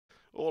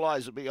All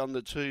eyes will be on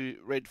the 2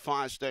 Red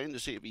Firestone to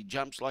see if he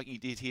jumps like he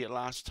did here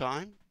last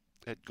time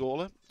at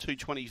Gawler,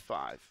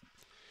 225.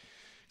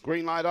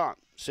 Green light on,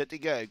 set to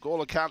go.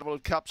 Gawler Carnival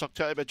of Cups,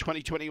 October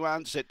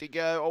 2021, set to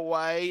go,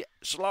 away.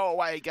 Slow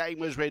away again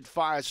was Red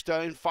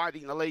Firestone,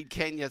 fighting the lead,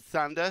 Kenya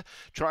Thunder.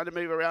 Trying to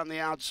move around the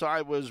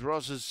outside was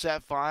Ross's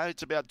Sapphire.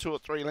 It's about 2 or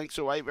 3 lengths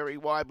away. Very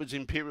wide was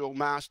Imperial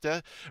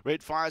Master.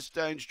 Red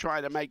Firestone's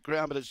trying to make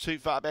ground, but it's too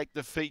far back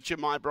to feature.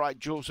 My Bright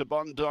Jewel,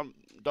 Sabon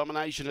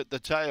domination at the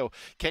tail.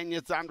 Kenya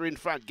Thunder in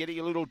front, getting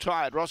a little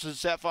tired. Ross's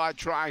Sapphire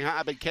trying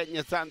hard, but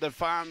Kenya Thunder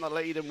far in the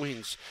lead and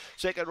wins.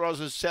 Second,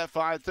 Ross's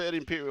Sapphire. Third,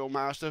 Imperial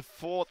Master.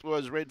 Fourth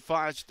was Red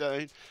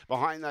Firestone.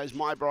 Behind those,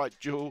 My Bright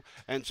Jewel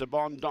and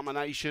Sabon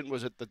domination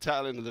was at the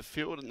tail end of the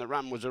field, and the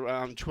run was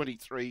around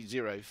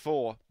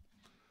 23.04.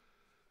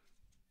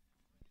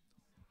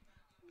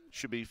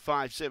 Should be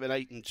 5, 7,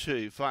 8 and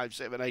 2. 5,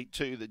 7, 8,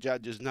 2, the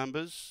judges'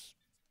 numbers.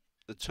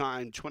 The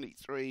time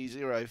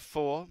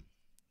 23.04.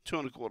 2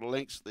 1/4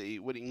 lengths the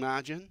winning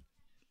margin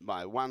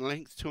by 1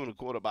 length. 2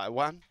 1/4 by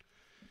 1.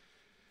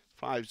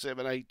 5,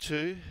 7, 8,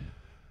 2.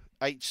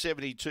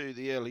 8.72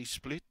 the early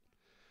split.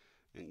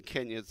 And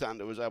Kenya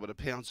Thunder was able to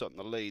pounce on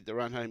the lead. The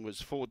run home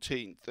was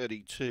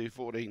 14.32,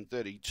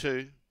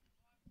 14.32.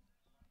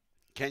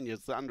 Kenya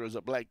Thunder is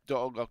a black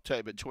dog,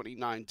 October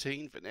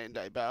 2019.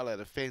 Fernando Bale out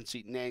of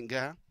Fancy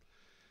Nangar.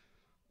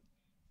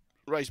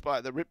 Raced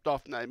by the Ripped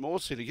Off No More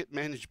syndicate,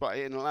 managed by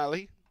Ian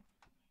Lally.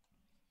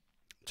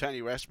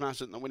 Tony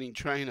Rasmussen, the winning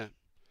trainer.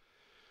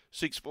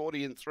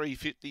 640 and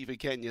 350 for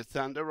Kenya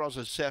Thunder.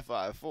 Rosa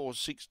Sapphire,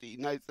 460.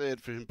 No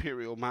third for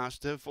Imperial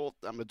Master.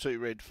 Fourth, number 2,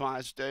 Red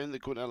Firestone. The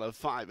Quinella,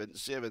 5 and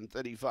 7,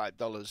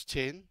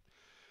 $35.10.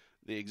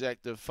 The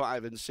exacta,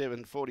 5 and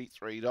 7,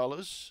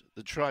 $43.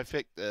 The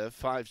trifecta,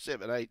 5,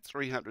 7, 8,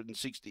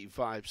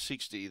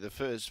 $365.60. The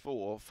first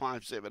 4,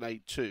 5, 7,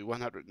 8, 2,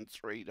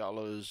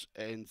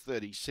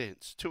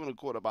 $103.30. 2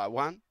 1/4 by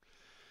 1.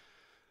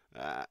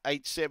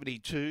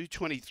 8.72,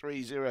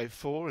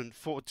 23.04 and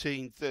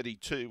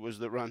 14.32 was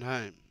the run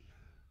home.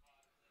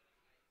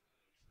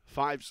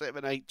 5,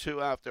 7, 8,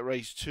 2 after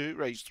race 2.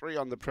 Race 3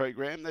 on the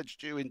program. That's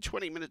due in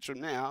 20 minutes from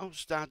now.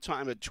 Start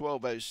time at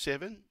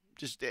 12.07.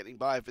 Just standing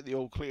by for the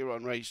all clear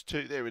on race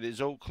 2. There it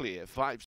is, all clear. 5